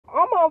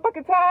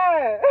motherfucking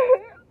tired.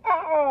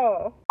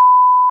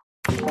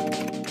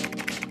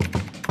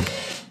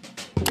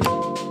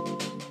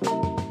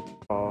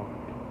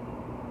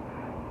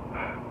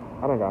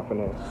 I done got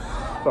finesse.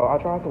 So I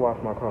tried to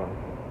wash my car.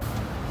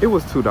 It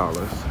was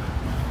 $2.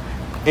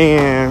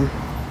 And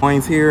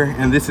coins here,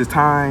 and this is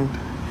timed.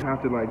 You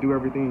have to like do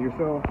everything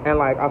yourself. And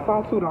like I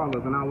saw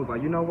 $2 and I was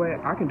like, you know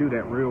what? I can do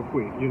that real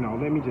quick. You know,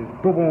 let me just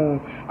boom,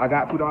 boom. I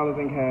got $2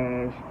 in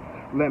cash.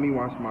 Let me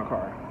wash my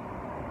car.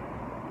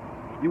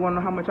 You wanna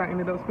know how much I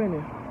ended up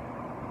spending?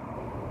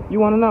 You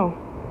wanna know?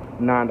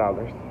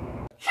 $9.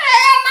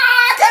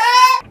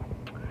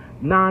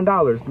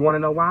 $9. You wanna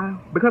know why?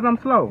 Because I'm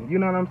slow. You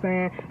know what I'm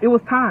saying? It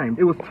was timed.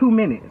 It was 2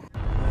 minutes.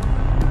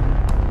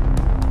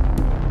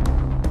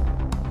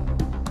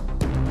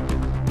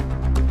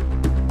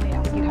 They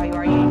ask you how you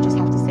are, you just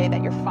have to say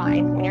that you're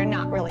fine when you're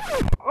not really.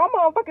 I'm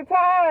motherfucking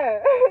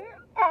tired.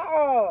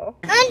 I'm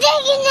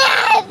taking a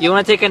nap. You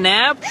want to take a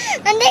nap?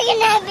 I'm taking a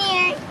nap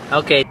here.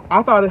 Okay.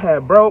 I thought it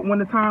had broke when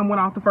the time went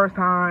off the first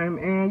time,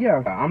 and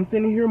yeah, I'm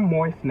sitting here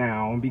moist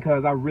now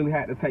because I really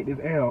had to take this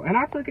L, and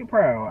I took it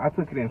proud. I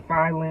took it in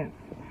silence.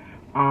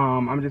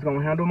 I'm just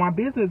gonna handle my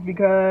business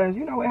because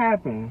you know what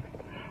happens.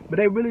 But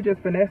they really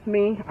just finessed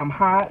me. I'm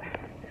hot.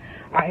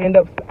 I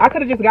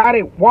could have just got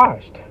it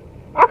washed.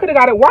 I could have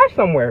got it washed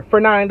somewhere for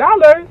 $9.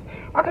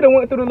 I could have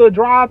went through the little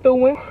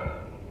drive-through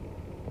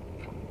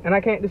and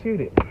I can't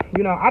dispute it.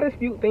 You know, I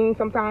dispute things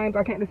sometimes.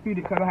 I can't dispute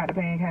it because I had to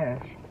pay in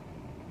cash.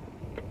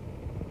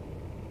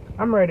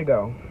 I'm ready to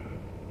go.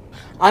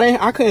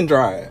 I couldn't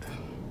dry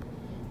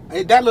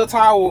it. That little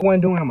towel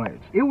wasn't doing much.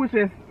 It was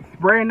just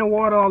spraying the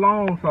water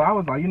alone. So I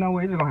was like, you know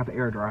what? It's just gonna have to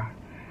air dry.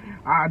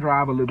 I'll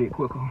drive a little bit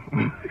quicker.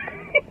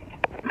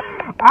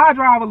 I'll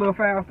drive a little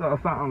faster or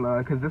something,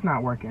 love, because it's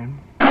not working.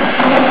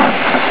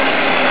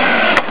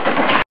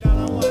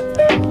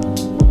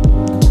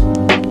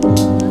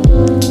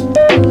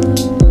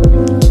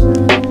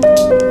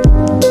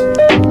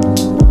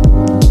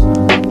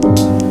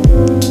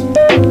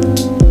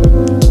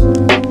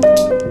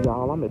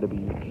 Y'all, I'm at the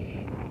beach.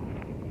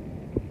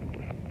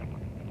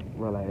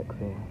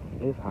 Relaxing.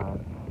 It's hot.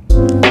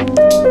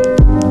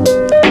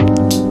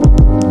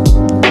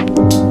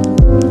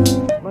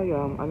 But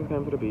yeah, I just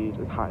came to the beach.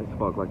 It's hot as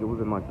fuck. Like it was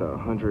in like the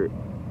 100.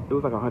 It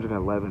was like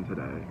 111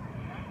 today.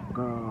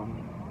 Girl,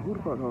 who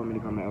the fuck told me to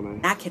come to LA?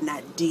 I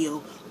cannot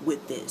deal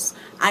with this.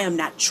 I am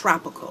not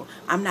tropical.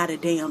 I'm not a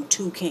damn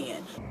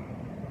toucan.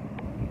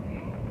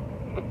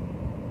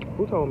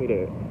 Who told me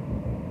that?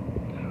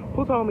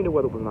 Who told me the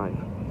weather was nice?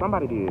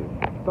 Somebody did.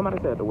 Somebody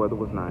said the weather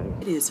was nice.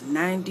 It is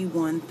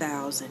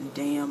 91,000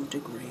 damn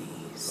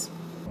degrees.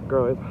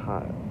 Girl, it's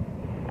hot.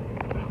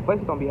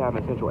 Places don't be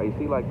having central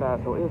AC like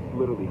that, so it's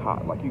literally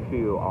hot. Like you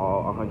feel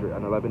all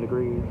 111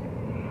 degrees.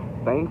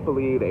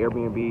 Thankfully, the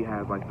Airbnb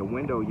has like the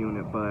window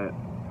unit, but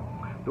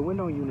the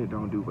window unit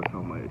don't do but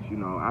so much. You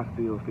know, I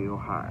still feel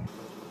hot.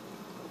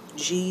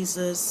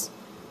 Jesus,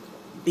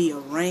 be a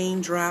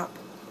raindrop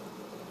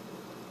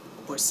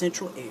or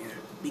central air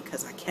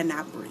because I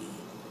cannot breathe.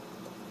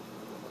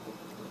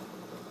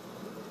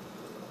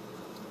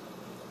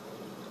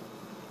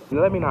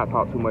 Let me not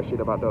talk too much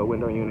shit about the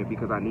window unit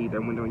because I need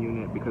that window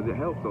unit because it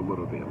helps a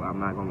little bit. I'm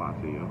not gonna lie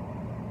to you.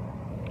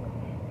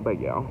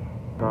 But yeah,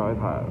 girl, it's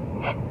hot.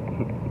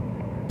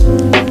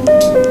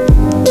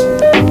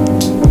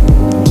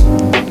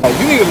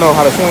 You need to know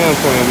how to swim if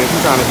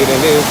you're trying to get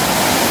in this.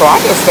 So I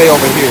just stay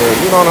over here.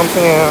 You know what I'm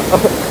saying?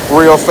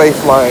 Real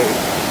safe like.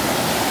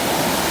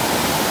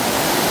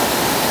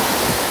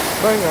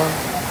 But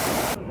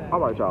yeah.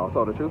 Alright, y'all.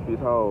 So the truth be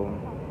told,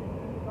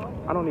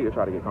 I don't need to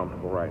try to get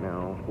comfortable right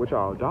now. What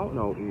y'all don't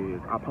know is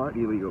I parked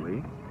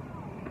illegally.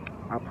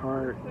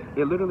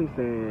 It literally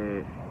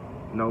said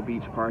no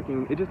beach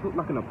parking. It just looked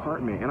like an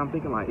apartment. And I'm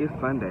thinking like, it's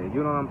Sunday.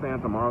 You know what I'm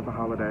saying? Tomorrow's a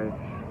holiday.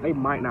 They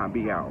might not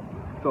be out.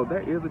 So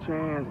there is a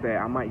chance that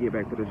I might get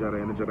back to the Jetta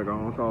and the Jetta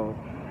gone. So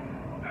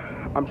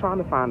I'm trying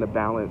to find a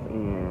balance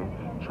in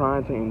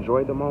trying to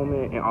enjoy the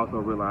moment and also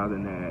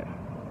realizing that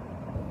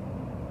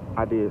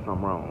I did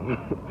something wrong.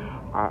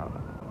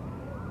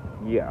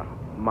 Yeah.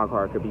 My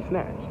car could be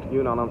snatched,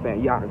 you know what I'm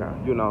saying? Yaga,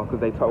 you know, because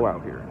they tow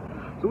out here.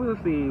 So we'll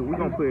see. We're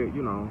going to put,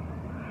 you know,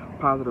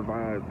 positive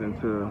vibes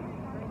into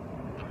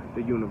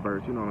the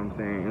universe, you know what I'm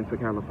saying? Into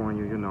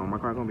California, you know, my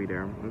car's going to be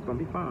there. It's going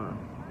to be fun.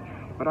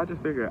 But I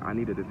just figured I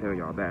needed to tell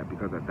y'all that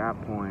because at that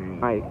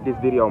point, this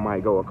video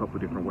might go a couple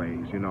different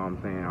ways, you know what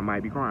I'm saying? I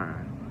might be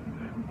crying.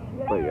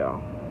 But yeah.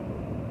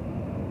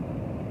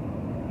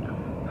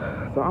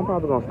 So I'm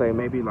probably going to stay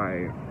maybe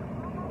like,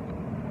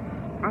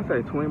 I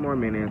say 20 more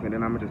minutes and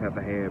then I'm gonna just have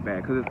to head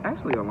back because it's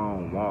actually a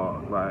long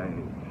walk. Like,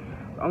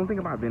 the only thing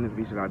about Venice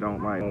Beach is I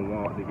don't like a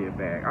walk to get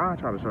back. I'll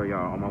try to show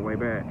y'all on my way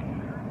back.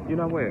 You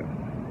know what?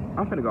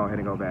 I'm finna go ahead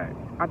and go back.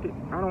 I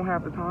don't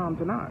have the time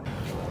to not.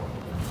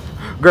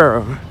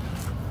 Girl,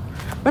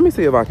 let me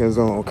see if I can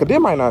zoom because this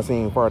might not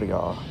seem far to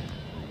y'all.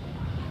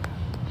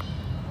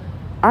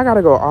 I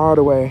gotta go all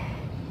the way.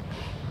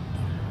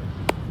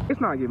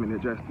 It's not giving it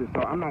justice,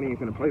 so I'm not even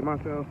gonna play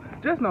myself.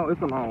 Just know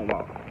it's a long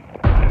walk.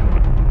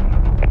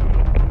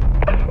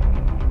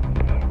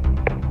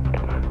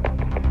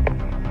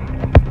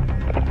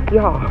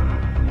 Y'all.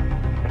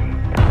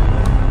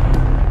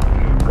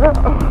 Girl,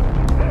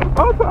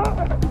 I'm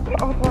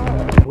tired. I'm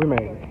tired. We made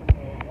it.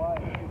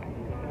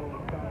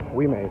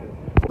 We made it.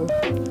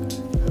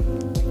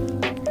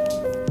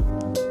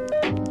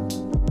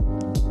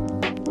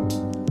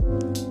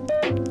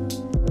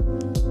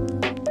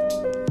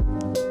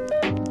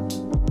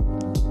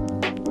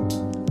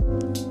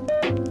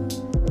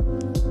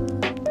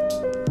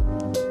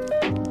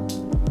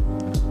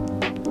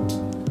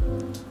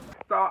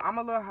 So I'm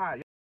a little hot.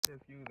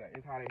 Excuse that.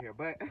 It's hot in here,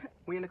 but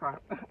we in the car.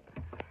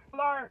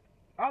 Alert!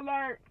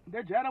 Alert!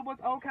 The Jetta was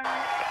okay.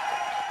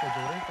 So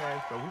Jordan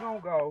says, so we gonna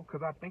go,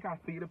 cause I think I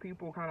see the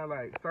people kind of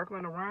like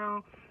circling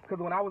around. Cause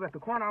when I was at the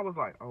corner, I was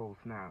like, oh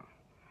snap,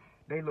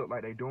 they look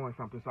like they doing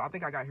something. So I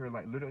think I got here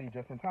like literally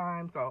just in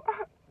time. So.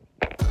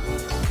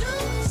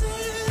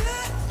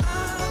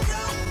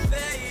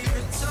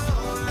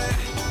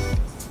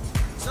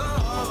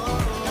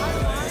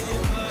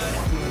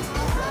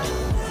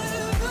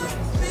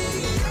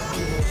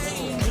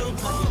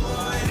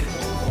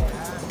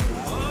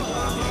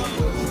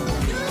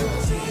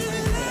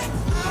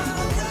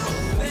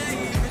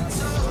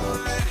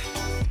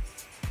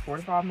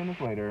 45 minutes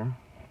later,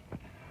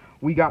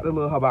 we got the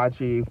little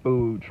hibachi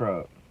food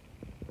truck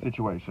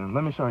situation.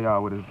 Let me show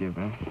y'all what it's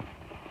giving.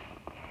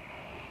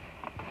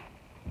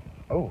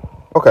 Oh.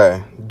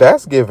 Okay,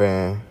 that's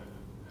giving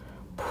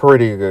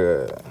pretty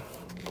good.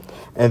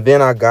 And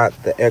then I got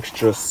the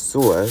extra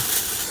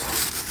sauce.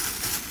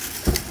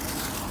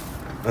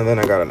 And then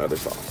I got another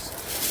sauce.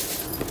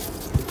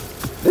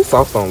 This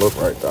sauce don't look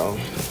right though.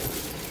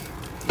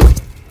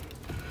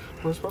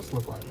 What's it supposed to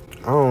look like?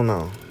 I don't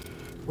know.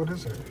 What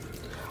is it?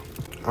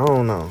 I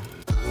don't know.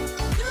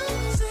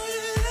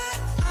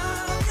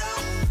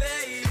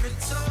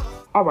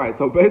 Alright,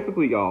 so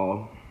basically,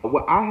 y'all,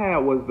 what I had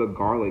was the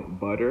garlic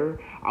butter.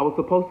 I was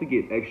supposed to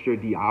get extra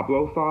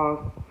Diablo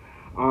sauce.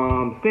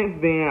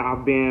 Since then,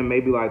 I've been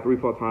maybe like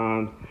 3-4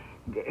 times.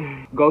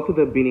 Go to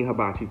the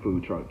benihibachi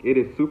food truck. It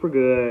is super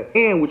good.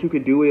 And what you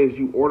could do is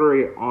you order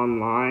it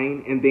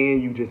online and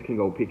then you just can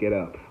go pick it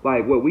up.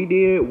 Like what we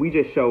did, we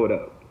just showed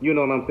up. You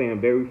know what I'm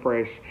saying? Very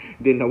fresh.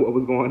 Didn't know what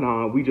was going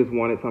on. We just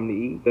wanted something to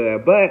eat.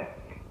 But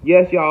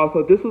yes, y'all.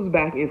 So this was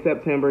back in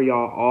September.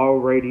 Y'all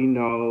already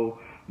know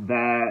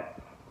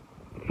that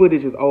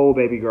footage is old,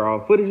 baby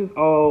girl. Footage is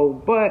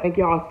old. But thank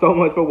y'all so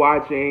much for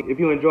watching. If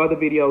you enjoyed the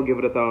video, give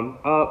it a thumbs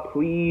up.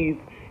 Please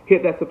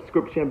hit that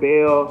subscription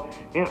bell.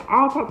 And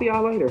I'll talk to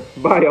y'all later.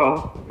 Bye,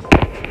 y'all.